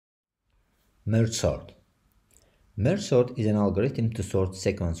Merge sort. Merge sort is an algorithm to sort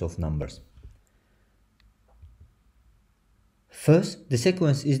sequence of numbers. First, the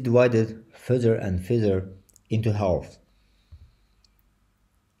sequence is divided further and further into halves.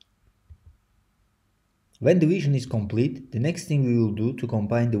 When division is complete, the next thing we will do to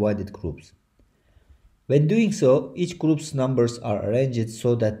combine divided groups. When doing so, each group's numbers are arranged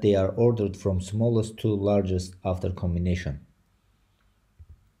so that they are ordered from smallest to largest after combination.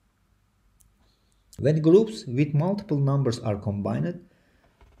 When groups with multiple numbers are combined,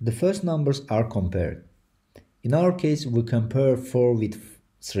 the first numbers are compared. In our case, we compare 4 with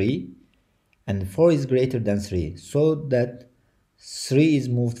 3, and 4 is greater than 3, so that 3 is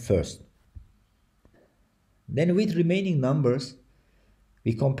moved first. Then with remaining numbers,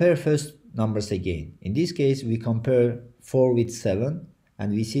 we compare first numbers again. In this case, we compare 4 with 7,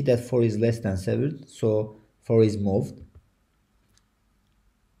 and we see that 4 is less than 7, so 4 is moved.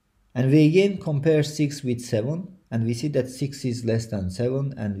 And we again compare 6 with 7, and we see that 6 is less than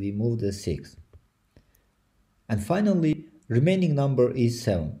 7, and we move the 6. And finally, remaining number is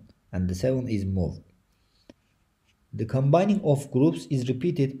 7, and the 7 is moved. The combining of groups is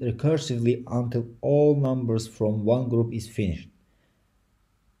repeated recursively until all numbers from one group is finished.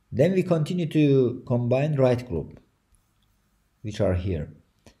 Then we continue to combine right group, which are here.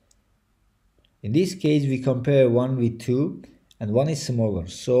 In this case, we compare 1 with 2, and 1 is smaller,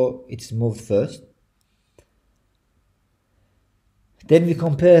 so it's moved first. Then we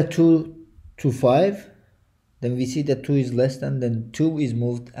compare 2 to 5, then we see that 2 is less than, then 2 is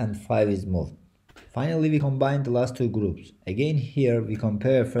moved and 5 is moved. Finally, we combine the last two groups. Again here we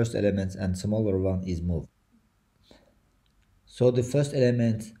compare first elements and smaller one is moved. So the first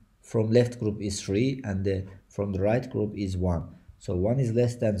element from left group is 3 and from the right group is 1. So 1 is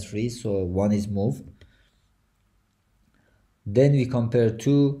less than 3, so 1 is moved. Then we compare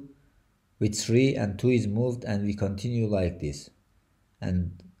 2 with 3 and 2 is moved, and we continue like this.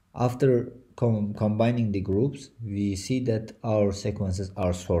 And after combining the groups, we see that our sequences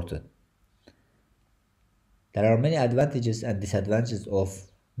are sorted. There are many advantages and disadvantages of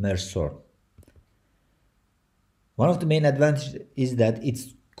merge sort. One of the main advantages is that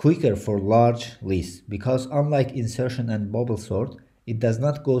it's quicker for large lists, because unlike insertion and bubble sort, it does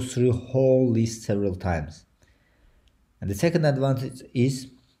not go through whole list several times. And the second advantage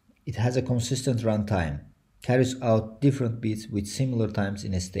is it has a consistent runtime, carries out different bits with similar times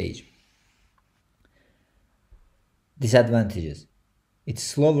in a stage. Disadvantages: it's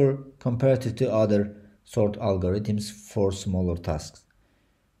slower comparative to other sort algorithms for smaller tasks.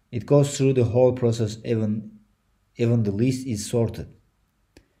 It goes through the whole process even the list is sorted.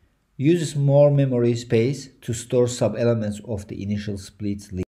 Uses more memory space to store sub-elements of the initial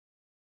split list.